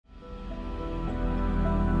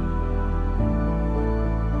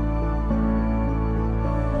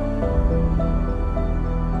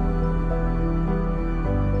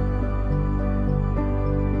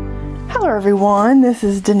Hello everyone, this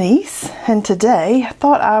is Denise, and today I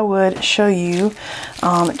thought I would show you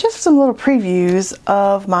just some little previews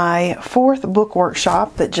of my 4th book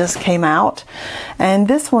workshop that just came out. And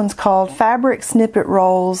this one's called Fabric Snippet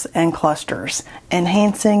Rolls and Clusters,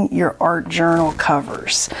 Enhancing Your Art Journal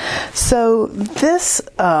Covers. So this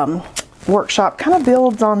workshop kind of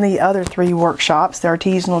builds on the other 3 workshops, the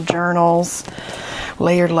artisanal journals,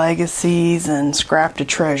 layered legacies, and scrap to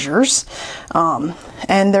treasures.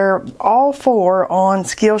 And they're all 4 on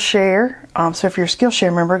Skillshare. So if you're a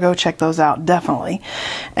Skillshare member, go check those out, definitely.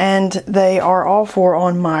 And they are all 4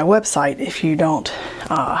 on my website if you don't,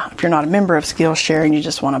 if you're not a member of Skillshare and you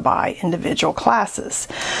just want to buy individual classes.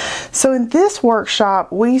 So in this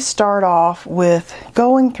workshop, we start off with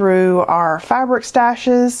going through our fabric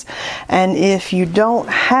stashes. And if you don't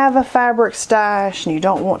have a fabric stash and you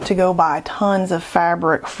don't want to go buy tons of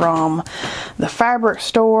fabric from the fabric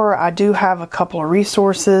store, I do have a couple of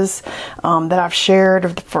resources that I've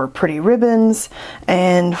shared for pretty ribbons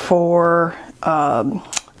and for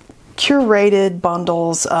curated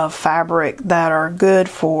bundles of fabric that are good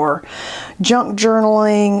for junk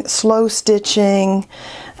journaling, slow stitching.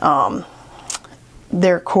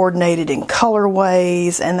 They're coordinated in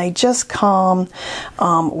colorways, and they just come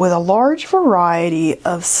with a large variety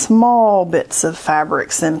of small bits of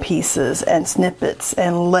fabrics and pieces and snippets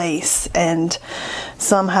and lace, and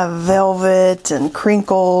some have velvet and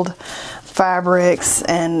crinkled fabrics.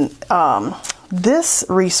 And this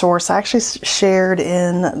resource I actually shared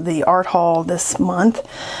in the art haul this month.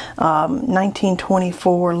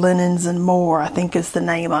 1924 Linens and More, I think is the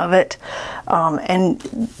name of it. And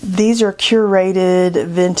these are curated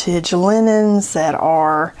vintage linens that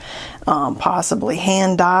are possibly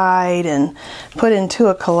hand dyed and put into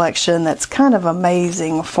a collection that's kind of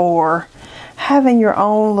amazing for having your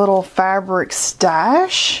own little fabric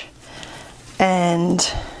stash and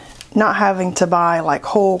not having to buy like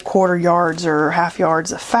whole quarter yards or half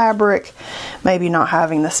yards of fabric, maybe not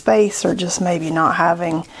having the space, or just maybe not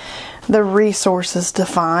having the resources to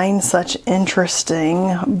find such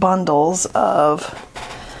interesting bundles of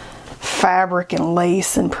fabric and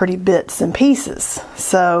lace and pretty bits and pieces.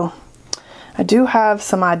 So I do have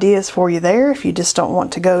some ideas for you there if you just don't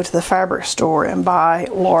want to go to the fabric store and buy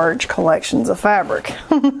large collections of fabric.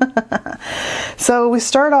 So we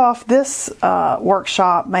start off this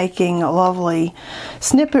workshop making lovely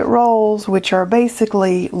snippet rolls, which are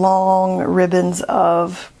basically long ribbons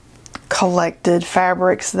of collected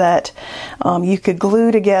fabrics that you could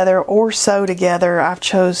glue together or sew together. I've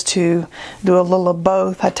chose to do a little of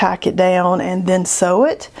both. I tack it down and then sew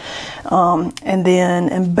it, and then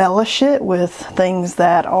embellish it with things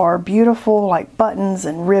that are beautiful, like buttons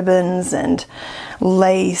and ribbons and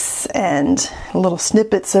lace and little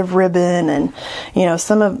snippets of ribbon. And you know,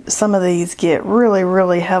 some of these get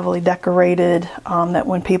really heavily decorated, that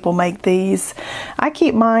when people make these, I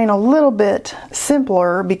keep mine a little bit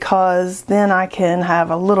simpler because then I can have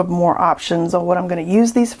a little more options on what I'm going to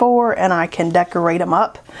use these for, and I can decorate them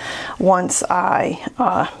up once I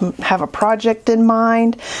have a project in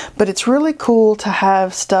mind. But it's really cool to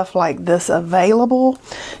have stuff like this available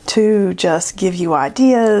to just give you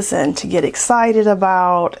ideas and to get excited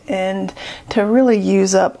about, and to really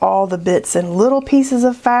use up all the bits and little pieces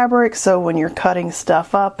of fabric. So when you're cutting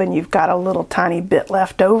stuff up and you've got a little tiny bit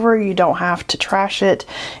left over, you don't have to trash it.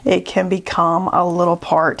 It can become a little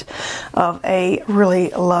part of a really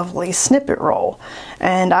lovely snippet roll.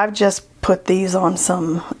 And I've just put these on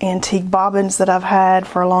some antique bobbins that I've had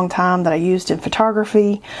for a long time that I used in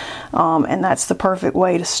photography, and that's the perfect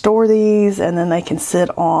way to store these, and then they can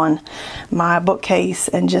sit on my bookcase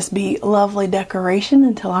and just be lovely decoration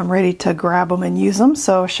until I'm ready to grab them and use them.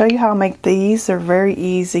 So I'll show you how I make these. They're very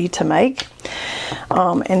easy to make.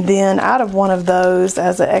 And then out of one of those,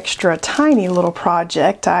 as an extra tiny little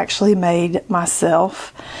project, I actually made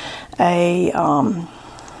myself a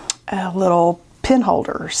little pin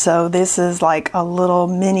holder. So this is like a little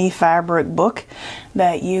mini fabric book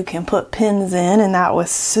that you can put pins in, and that was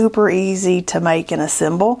super easy to make and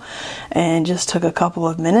assemble, and just took a couple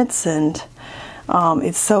of minutes, and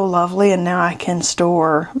it's so lovely. And now I can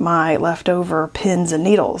store my leftover pins and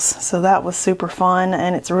needles. So that was super fun,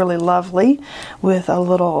 and it's really lovely with a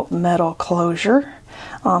little metal closure.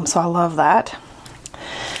 So I love that.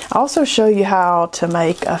 I'll also show you how to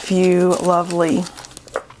make a few lovely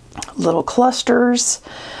little clusters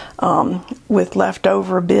with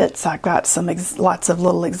leftover bits. I've got some lots of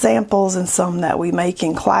little examples and some that we make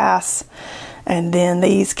in class. And then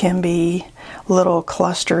these can be little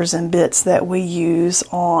clusters and bits that we use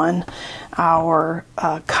on our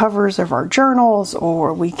covers of our journals,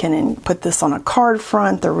 or we can put this on a card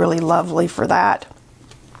front. They're really lovely for that.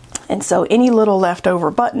 And so any little leftover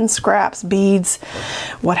buttons, scraps, beads,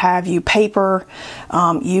 what have you, paper,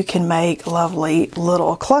 you can make lovely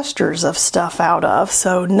little clusters of stuff out of.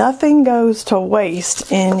 So nothing goes to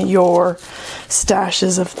waste in your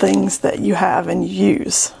stashes of things that you have and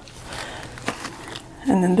use.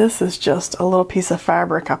 And then this is just a little piece of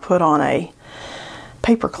fabric I put on a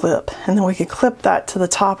paper clip, and then we could clip that to the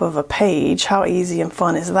top of a page. How easy and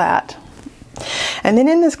fun is that? And then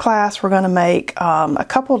in this class, we're going to make a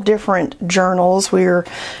couple different journals. We're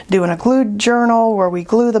doing a glued journal where we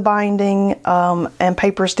glue the binding and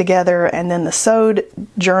papers together, and then the sewed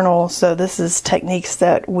journal. So this is techniques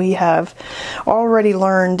that we have already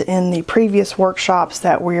learned in the previous workshops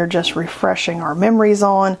that we are just refreshing our memories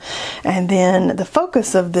on. And then the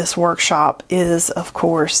focus of this workshop is, of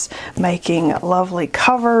course, making lovely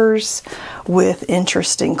covers with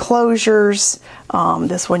interesting closures.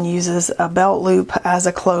 This one uses a belt loop as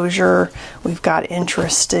a closure. We've got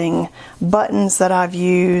interesting buttons that I've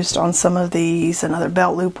used on some of these, another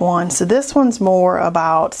belt loop one. So this one's more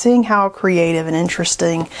about seeing how creative and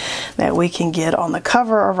interesting that we can get on the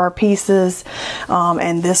cover of our pieces.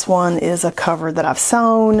 And this one is a cover that I've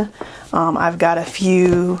sewn. I've got a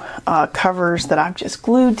few covers that I've just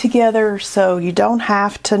glued together, so you don't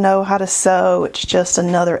have to know how to sew. It's just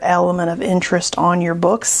another element of interest on your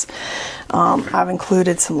books. I've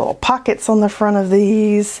included some little pockets on the front of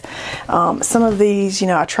these. Some of these, you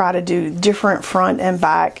know, I try to do different front and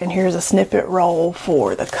back, and here's a snippet roll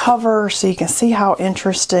for the cover, so you can see how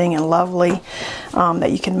interesting and lovely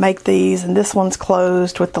that you can make these. And this one's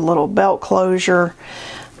closed with the little belt closure.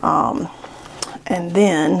 And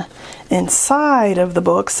then inside of the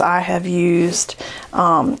books, I have used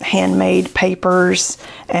handmade papers,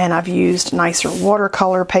 and I've used nicer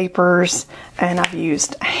watercolor papers, and I've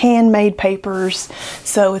used handmade papers.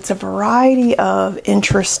 So it's a variety of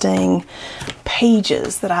interesting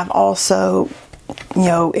pages that I've also, you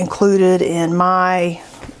know, included in my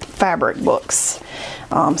fabric books.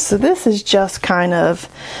 So this is just kind of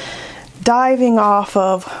diving off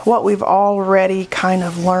of what we've already kind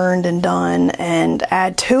of learned and done and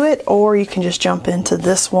add to it, or you can just jump into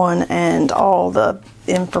this one, and all the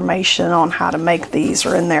information on how to make these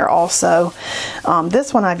are in there also.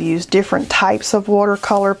 This one I've used different types of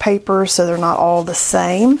watercolor papers, so they're not all the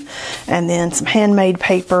same, and then some handmade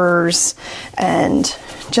papers and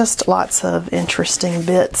just lots of interesting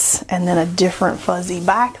bits, and then a different fuzzy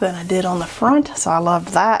back than I did on the front, so I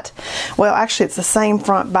loved that. Well, actually it's the same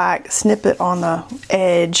front back, snippet on the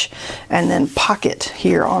edge, and then pocket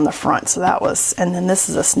here on the front. So that was, and then this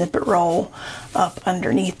is a snippet roll up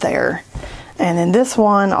underneath there. And then this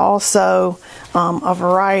one also a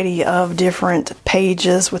variety of different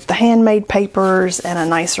pages with the handmade papers and a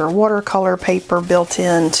nicer watercolor paper built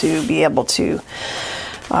in to be able to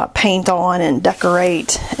paint on and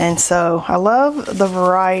decorate. And so I love the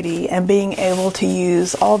variety and being able to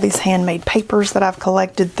use all these handmade papers that I've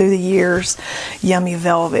collected through the years. Yummy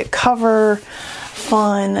velvet cover,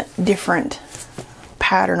 fun, different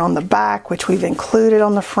pattern on the back, which we've included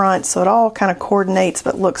on the front, so it all kind of coordinates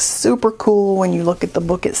but looks super cool when you look at the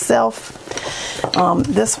book itself.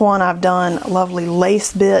 This one I've done lovely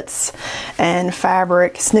lace bits and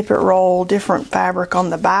fabric, snippet roll, different fabric on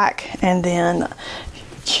the back, and then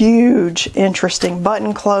huge interesting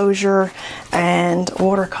button closure and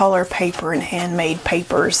watercolor paper and handmade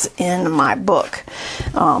papers in my book.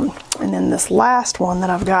 And then this last one that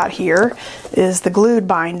I've got here is the glued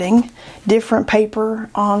binding, different paper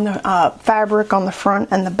on the fabric on the front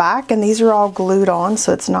and the back, and these are all glued on,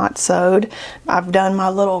 so it's not sewed. I've done my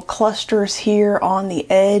little clusters here on the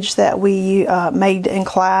edge that we made in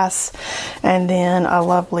class, and then a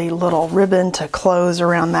lovely little ribbon to close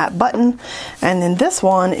around that button. And then this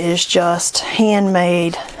one is just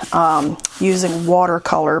handmade using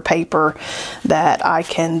watercolor paper that I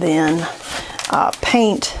can then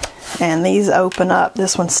paint. And these open up,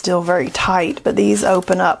 this one's still very tight, but these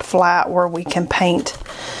open up flat where we can paint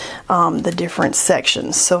the different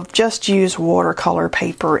sections. So just use watercolor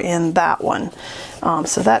paper in that one.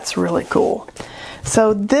 So that's really cool.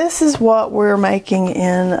 So this is what we're making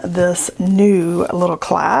in this new little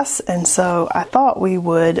class. And so I thought we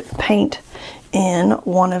would paint in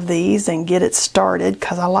one of these and get it started,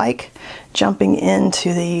 because I like jumping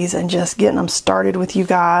into these and just getting them started with you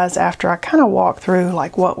guys after I kind of walk through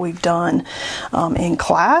like what we've done in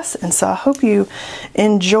class. And so I hope you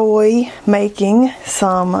enjoy making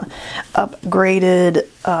some upgraded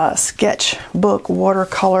sketchbook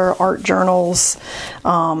watercolor art journals.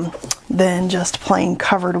 than just plain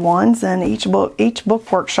covered ones, and each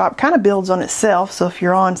book workshop kind of builds on itself. So if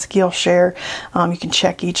you're on Skillshare, you can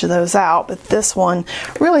check each of those out. But this one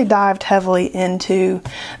really dived heavily into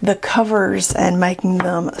the covers and making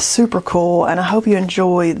them super cool, and I hope you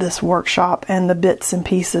enjoy this workshop and the bits and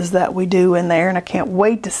pieces that we do in there, and I can't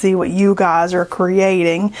wait to see what you guys are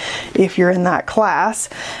creating if you're in that class.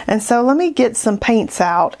 And so let me get some paints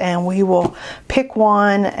out and we will pick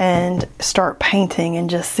one and start painting and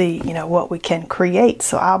just see, you know, what we can create.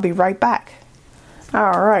 So I'll be right back.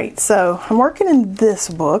 Alright, so I'm working in this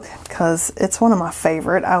book because it's one of my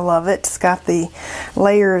favorite. I love it. It's got the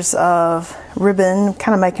layers of ribbon,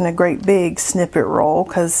 kind of making a great big snippet roll,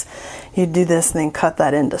 because you do this and then cut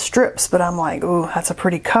that into strips. But I'm like, ooh, that's a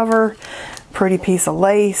pretty cover, pretty piece of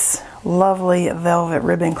lace, lovely velvet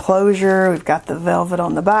ribbon closure. We've got the velvet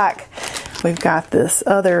on the back. We've got this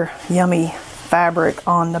other yummy fabric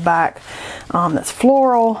on the back that's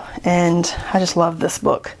floral, and I just love this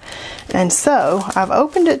book. And so I've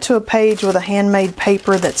opened it to a page with a handmade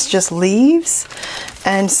paper that's just leaves,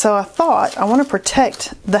 and so I thought I want to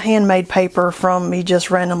protect the handmade paper from me just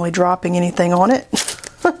randomly dropping anything on it.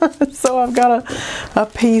 So I've got a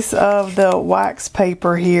piece of the wax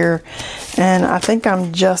paper here, and I think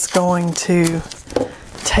I'm just going to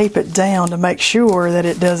tape it down to make sure that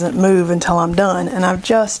it doesn't move until I'm done. And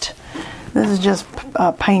this is just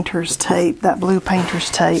painter's tape, that blue painter's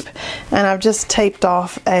tape, and I've just taped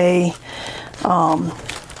off an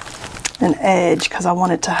edge because I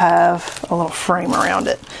want it to have a little frame around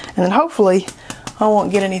it, and then hopefully I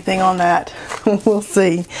won't get anything on that. We'll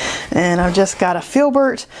see. And I've just got a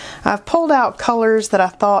filbert. I've pulled out colors that I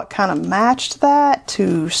thought kind of matched that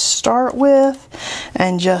to start with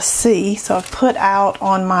and just see. So I've put out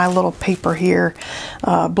on my little paper here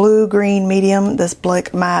blue, green, medium, this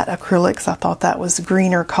Blick matte acrylics. I thought that was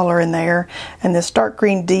greener color in there, and this dark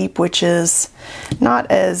green deep, which is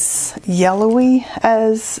not as yellowy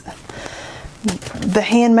as the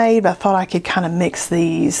handmade, but I thought I could kind of mix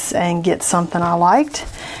these and get something I liked.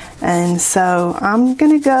 And so I'm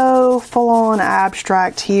gonna go full on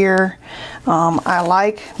abstract here. I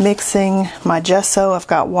like mixing my gesso. I've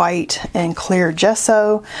got white and clear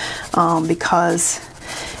gesso because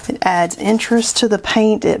it adds interest to the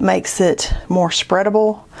paint. It makes it more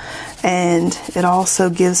spreadable, and it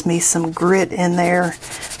also gives me some grit in there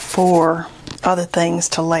for other things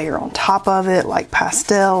to layer on top of it, like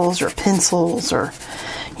pastels or pencils or,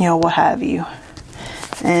 you know, what have you.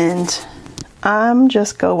 And I'm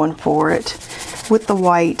just going for it with the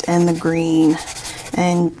white and the green,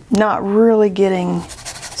 and not really getting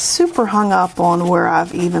super hung up on where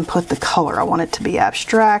I've even put the color. I want it to be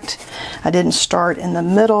abstract. I didn't start in the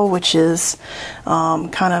middle, which is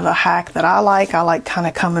kind of a hack that I like. I like kind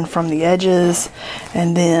of coming from the edges,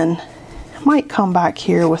 and then I might come back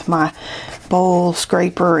here with my bowl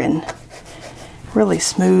scraper and really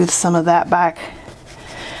smooth some of that back,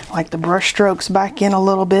 like the brush strokes back in a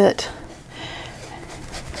little bit,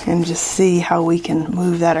 and just see how we can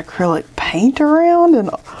move that acrylic paint around. And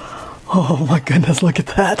oh my goodness, look at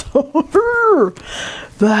that.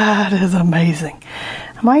 That is amazing.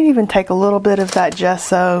 I might even take a little bit of that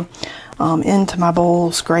gesso into my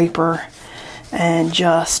bowl scraper and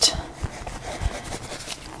just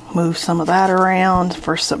move some of that around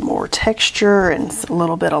for some more texture and a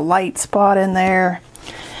little bit of light spot in there.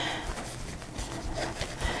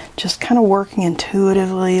 Just kind of working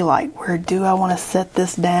intuitively, like, where do I want to set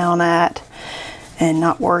this down at, and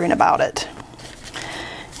not worrying about it.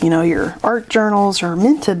 You know, your art journals are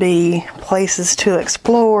meant to be places to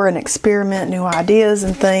explore and experiment new ideas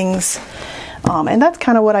and things. And that's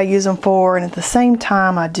kind of what I use them for. And at the same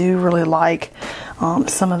time, I do really like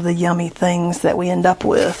some of the yummy things that we end up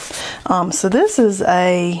with. So this is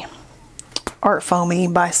a Art Foamy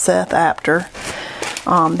by Seth Apter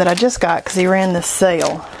that I just got because he ran this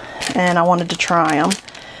sale and I wanted to try them.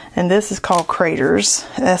 And this is called Craters,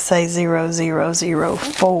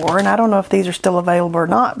 SA0004. And I don't know if these are still available or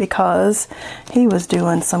not, because he was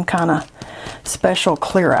doing some kind of special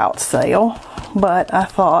clear out sale. But I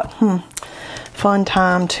thought, fun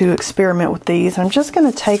time to experiment with these. I'm just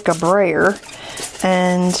going to take a brayer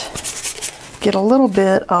and get a little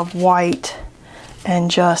bit of white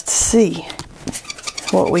and just see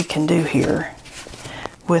what we can do here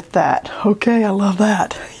with that. Okay, I love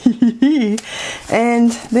that.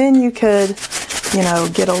 And then you could, you know,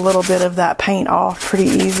 get a little bit of that paint off pretty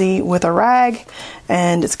easy with a rag,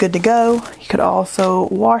 and it's good to go. You could also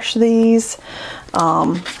wash these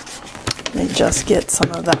and just get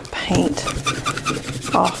some of that paint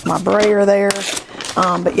off my brayer there.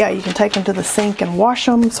 But yeah, you can take them to the sink and wash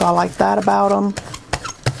them, so I like that about them.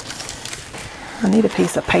 I need a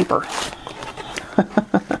piece of paper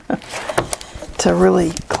to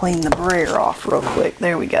really clean the brayer off real quick.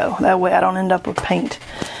 There we go. That way I don't end up with paint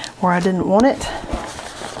where I didn't want it.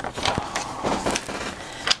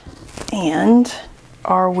 And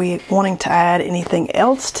are we wanting to add anything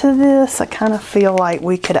else to this? I kind of feel like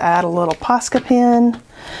we could add a little Posca pen.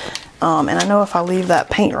 And I know if I leave that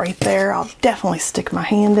paint right there, I'll definitely stick my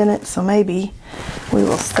hand in it. So maybe we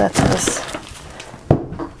will set this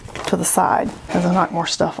to the side as I knock more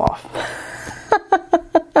stuff off.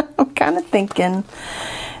 I'm kind of thinking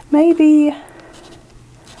maybe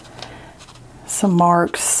some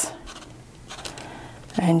marks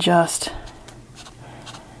and just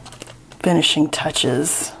finishing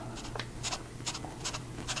touches.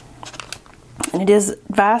 And it is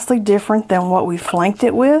vastly different than what we flanked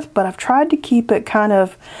it with, but I've tried to keep it kind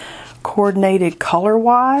of coordinated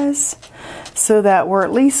color-wise so that we're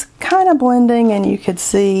at least kind of blending and you could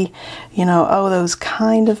see, you know, oh, those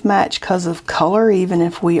kind of match because of color, even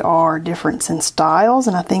if we are different in styles.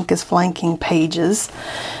 And I think as flanking pages,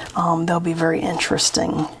 they'll be very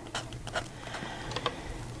interesting.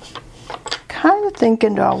 Kind of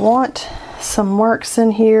thinking, do I want some marks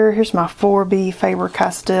in here? Here's my 4B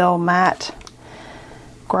Faber-Castell matte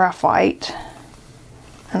graphite,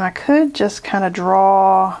 and I could just kind of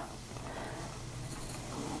draw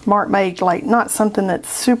mark, make like not something that's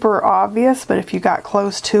super obvious, but if you got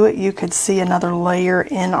close to it you could see another layer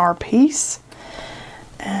in our piece,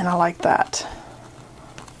 and I like that.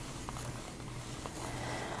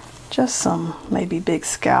 Just some maybe big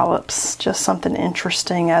scallops, just something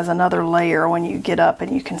interesting as another layer when you get up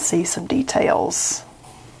and you can see some details.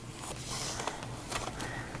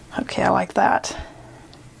 Okay, I like that.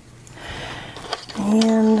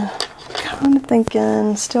 And kind of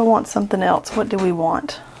thinking, still want something else. What do we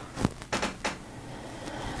want?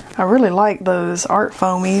 I really like those art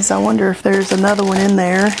foamies. I wonder if there's another one in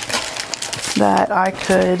there that I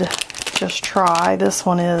could just try. This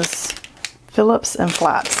one is Phillips and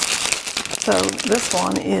Flats. So this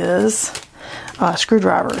one is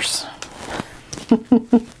screwdrivers.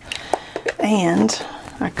 And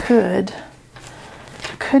I could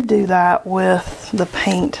do that with the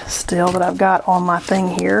paint still that I've got on my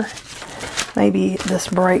thing here. Maybe this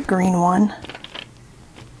bright green one.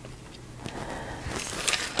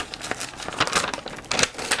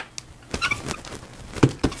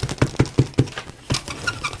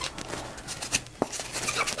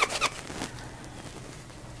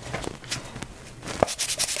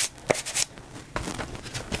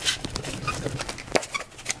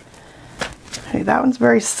 That one's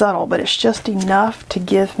very subtle, but it's just enough to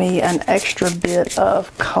give me an extra bit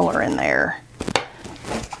of color in there.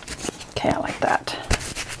 Okay, I like that.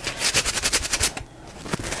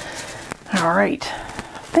 All right,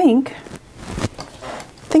 I think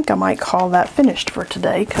I might call that finished for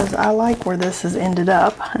today because I like where this has ended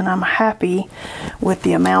up and I'm happy with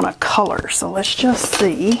the amount of color. So let's just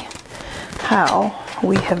see how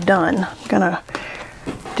we have done. I'm gonna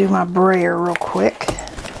do my brayer real quick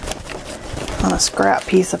on a scrap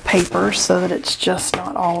piece of paper so that it's just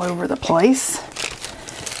not all over the place.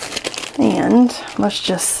 And let's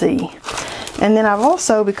just see. And then I've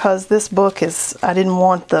also, because this book is, I didn't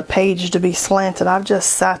want the page to be slanted, I've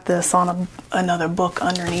just sat this on another book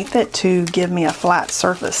underneath it to give me a flat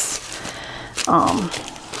surface.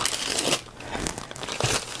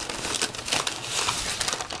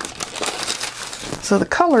 So the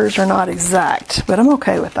colors are not exact, but I'm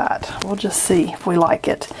okay with that. We'll just see if we like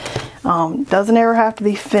it. Doesn't ever have to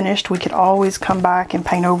be finished. We could always come back and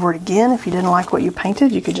paint over it again. If you didn't like what you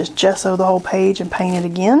painted, you could just gesso the whole page and paint it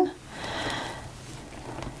again.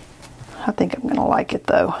 I think I'm gonna like it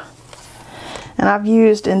though. And I've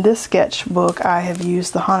used, in this sketchbook, I have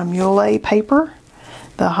used the handmade paper.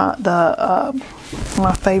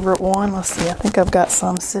 My favorite one. Let's see, I think I've got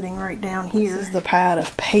some sitting right down here. This is the pad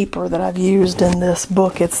of paper that I've used in this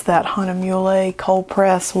book. It's that handmade cold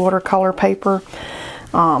press watercolor paper.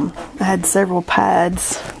 I had several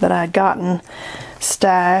pads that I had gotten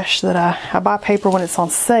stashed that I buy paper when it's on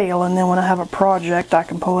sale, and then when I have a project I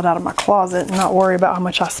can pull it out of my closet and not worry about how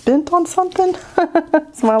much I spent on something.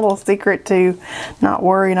 It's my little secret to not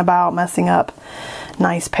worrying about messing up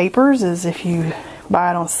nice papers, is if you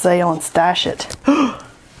buy it on sale and stash it.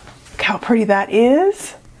 Look how pretty that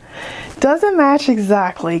is. Doesn't match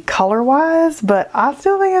exactly color wise, but I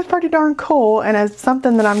still think it's pretty darn cool, and as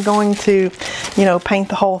something that I'm going to, you know, paint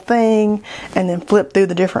the whole thing and then flip through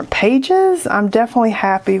the different pages, I'm definitely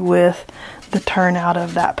happy with the turnout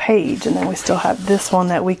of that page. And then we still have this one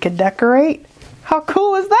that we could decorate. How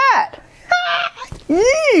cool is that?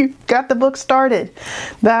 Yee! Got the book started.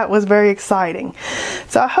 That was very exciting.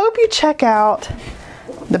 So I hope you check out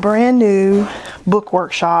the brand new book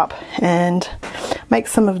workshop and make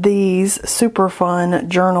some of these super fun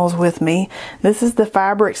journals with me. This is the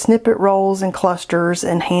fabric snippet rolls and clusters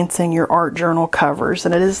enhancing your art journal covers,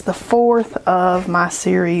 and it is the 4th of my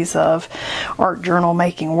series of art journal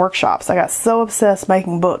making workshops. I got so obsessed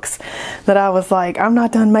making books that I was like, I'm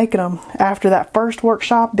not done making them after that first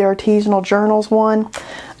workshop, the artisanal journals one.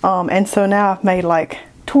 And so now I've made like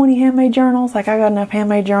 20 handmade journals. Like, I got enough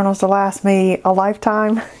handmade journals to last me a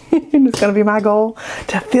lifetime. And it's going to be my goal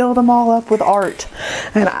to fill them all up with art.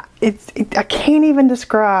 And I can't even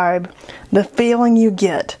describe the feeling you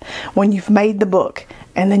get when you've made the book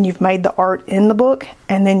and then you've made the art in the book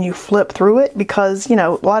and then you flip through it, because, you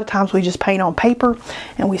know, a lot of times we just paint on paper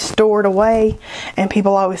and we store it away, and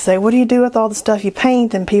people always say, what do you do with all the stuff you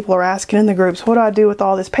paint? And people are asking in the groups, what do I do with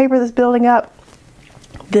all this paper that's building up?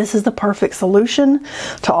 This is the perfect solution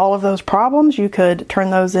to all of those problems. You could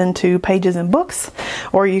turn those into pages in books,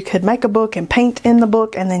 or you could make a book and paint in the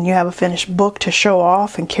book, and then you have a finished book to show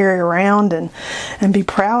off and carry around and be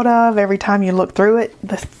proud of every time you look through it.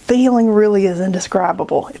 The feeling really is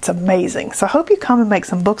indescribable. It's amazing. So I hope you come and make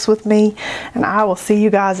some books with me, and I will see you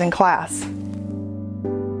guys in class.